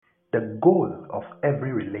The goal of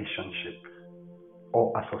every relationship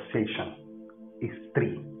or association is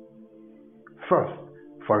three. First,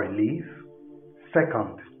 for relief.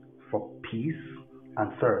 Second, for peace.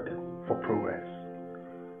 And third, for progress.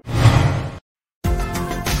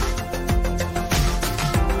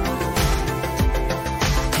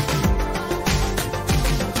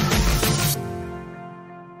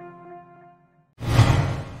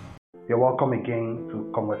 You're welcome again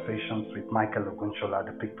to Conversations with Michael Ogunshola,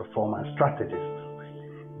 the Peak Performance Strategist.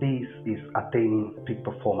 This is Attaining Peak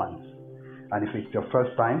Performance. And if it's your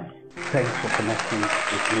first time, thanks for connecting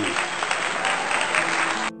with me.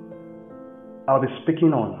 I'll be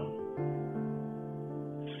speaking on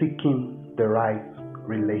seeking the right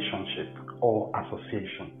relationship or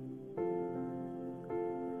association.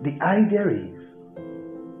 The idea is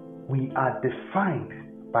we are defined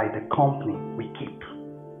by the company we keep.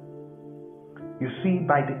 You see,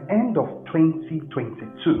 by the end of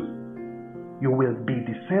 2022, you will be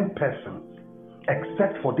the same person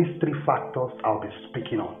except for these three factors I'll be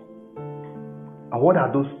speaking on. And what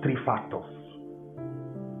are those three factors?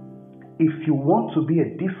 If you want to be a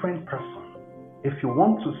different person, if you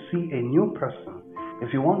want to see a new person,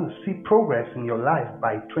 if you want to see progress in your life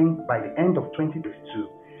by the end of 2022,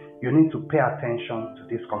 you need to pay attention to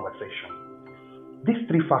this conversation. These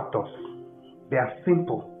three factors, they are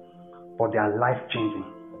simple, but they are life-changing.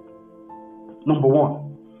 Number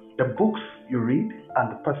one, the books you read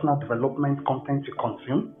and the personal development content you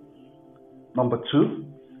consume. Number two,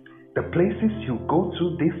 the places you go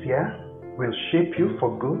to this year will shape you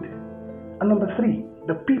for good. And number three,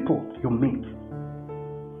 the people you meet.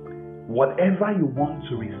 Whatever you want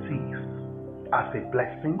to receive as a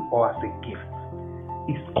blessing or as a gift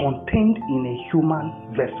is contained in a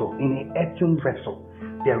human vessel, in an earthen vessel.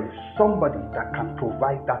 There is somebody that can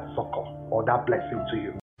provide that succor or that blessing to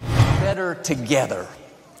you. Better together.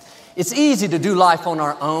 It's easy to do life on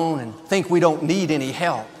our own and think we don't need any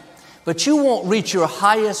help, but you won't reach your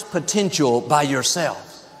highest potential by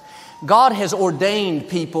yourself. God has ordained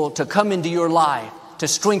people to come into your life to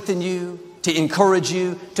strengthen you, to encourage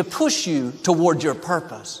you, to push you toward your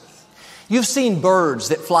purpose. You've seen birds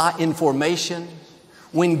that fly in formation.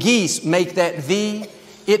 When geese make that V,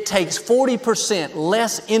 it takes 40%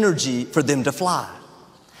 less energy for them to fly.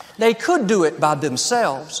 They could do it by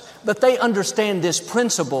themselves, but they understand this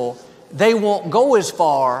principle. They won't go as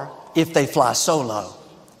far if they fly solo.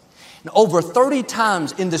 And over 30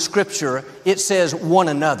 times in the scripture, it says one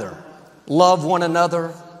another. Love one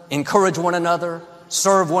another, encourage one another,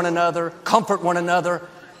 serve one another, comfort one another.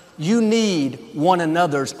 You need one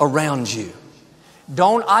another's around you.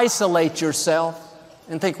 Don't isolate yourself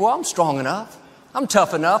and think, well, I'm strong enough. I'm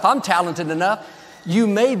tough enough. I'm talented enough. You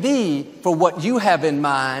may be for what you have in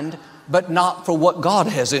mind, but not for what God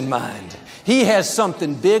has in mind. He has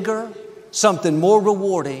something bigger, something more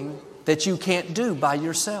rewarding that you can't do by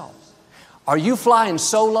yourself. Are you flying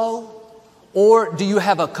solo, or do you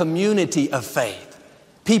have a community of faith?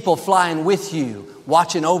 People flying with you,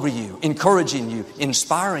 watching over you, encouraging you,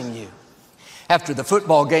 inspiring you. After the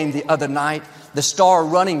football game the other night, the star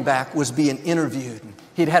running back was being interviewed.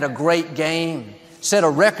 He'd had a great game, set a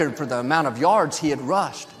record for the amount of yards he had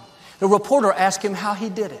rushed. The reporter asked him how he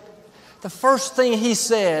did it. The first thing he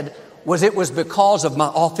said was, it was because of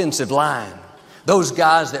my offensive line. Those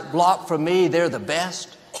guys that block for me, they're the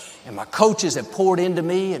best. And my coaches have poured into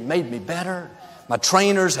me and made me better. My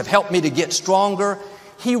trainers have helped me to get stronger.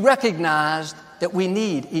 He recognized that we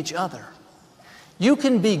need each other. You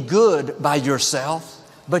can be good by yourself,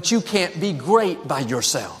 but you can't be great by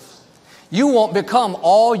yourself. You won't become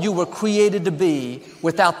all you were created to be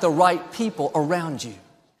without the right people around you.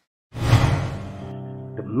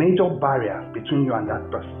 The major barrier between you and that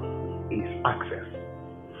person is access.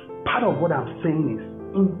 Part of what I'm saying is,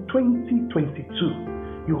 in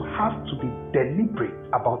 2022, you have to be deliberate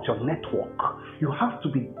about your network. You have to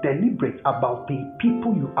be deliberate about the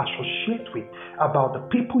people you associate with, about the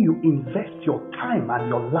people you invest your time and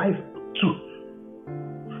your life to.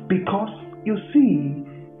 Because, you see,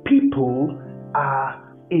 people are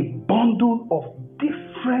a bundle of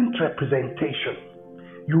different representations.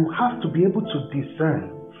 You have to be able to discern,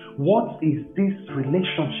 what is this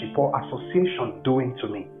relationship or association doing to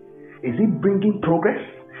me? Is it bringing progress?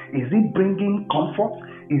 Is it bringing comfort?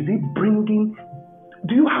 Is it bringing...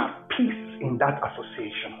 Do you have peace in that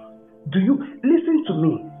association? Do you... Listen to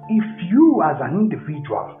me. If you as an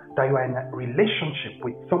individual, that you are in a relationship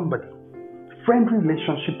with somebody, friend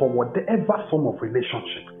relationship or whatever form of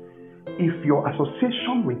relationship, if your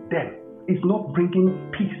association with them is not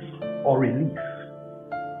bringing peace or relief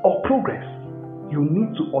or progress, you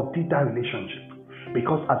need to audit that relationship.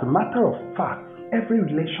 Because as a matter of fact, every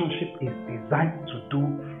relationship is designed to do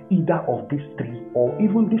either of these three or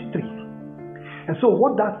even these three. And so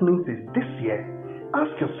what that means is this year,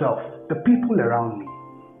 ask yourself, the people around me,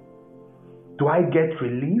 do I get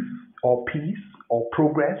relief or peace or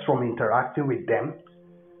progress from interacting with them?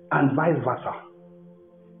 And vice versa.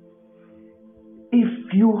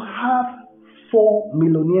 If you have 4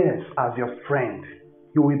 millionaires as your friend,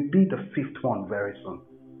 you will be the 5th one very soon.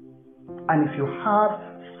 And if you have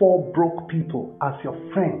 4 broke people as your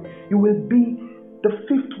friend, you will be the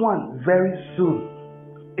 5th one very soon.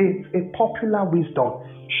 It's a popular wisdom.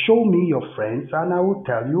 Show me your friends and I will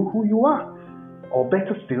tell you who you are. Or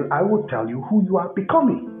better still, I will tell you who you are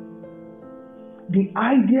becoming. The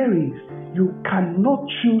idea is you cannot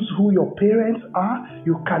choose who your parents are.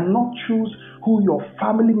 You cannot choose who your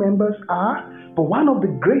family members are. But one of the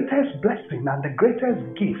greatest blessings and the greatest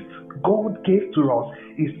gifts God gave to us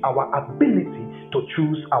is our ability to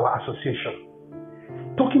choose our association.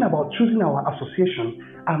 Talking about choosing our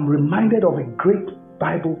association, I'm reminded of a great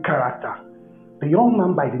Bible character, the young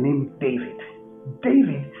man by the name David.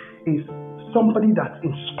 David is somebody that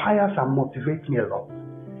inspires and motivates me a lot.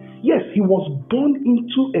 Yes, he was born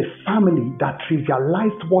into a family that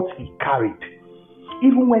trivialized what he carried.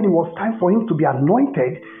 Even when it was time for him to be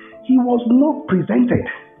anointed, he was not presented.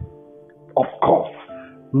 Of course,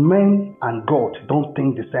 men and God don't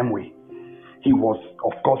think the same way. He was,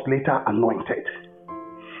 of course, later anointed.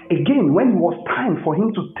 Again, when it was time for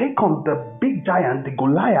him to take on the big giant, the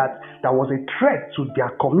Goliath, that was a threat to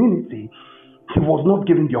their community, he was not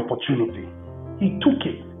given the opportunity. He took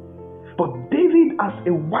it. But David, as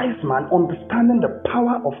a wise man, understanding the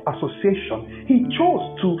power of association, he chose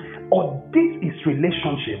to audit his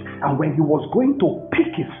relationship. And when he was going to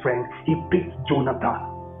pick his friend, he picked Jonathan.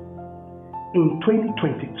 In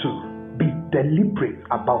 2022, be deliberate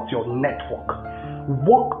about your network.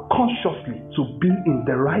 Work consciously to be in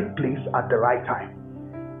the right place at the right time.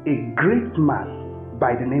 A great man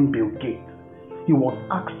by the name Bill Gates, he was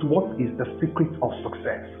asked what is the secret of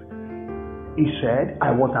success. He said,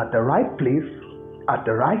 I was at the right place at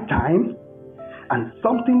the right time, and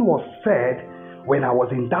something was said when I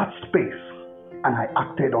was in that space, and I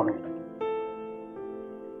acted on it.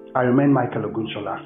 I remain Michael Ogunshola.